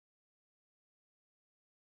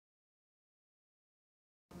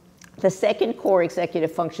The second core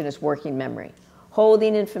executive function is working memory,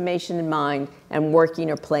 holding information in mind and working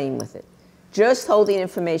or playing with it. Just holding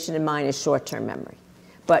information in mind is short-term memory,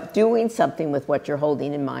 but doing something with what you're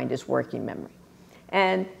holding in mind is working memory.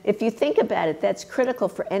 And if you think about it, that's critical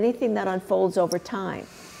for anything that unfolds over time,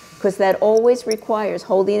 because that always requires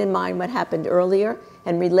holding in mind what happened earlier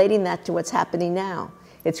and relating that to what's happening now.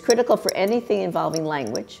 It's critical for anything involving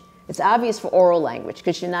language. It's obvious for oral language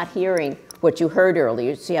because you're not hearing what you heard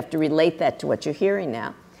earlier, so you have to relate that to what you're hearing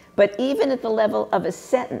now. But even at the level of a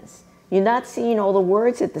sentence, you're not seeing all the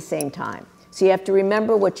words at the same time. So you have to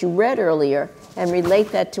remember what you read earlier and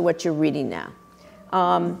relate that to what you're reading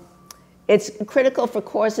now. It's critical for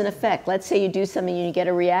cause and effect. Let's say you do something and you get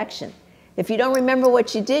a reaction. If you don't remember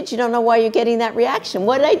what you did, you don't know why you're getting that reaction.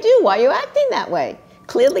 What did I do? Why are you acting that way?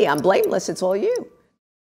 Clearly, I'm blameless. It's all you.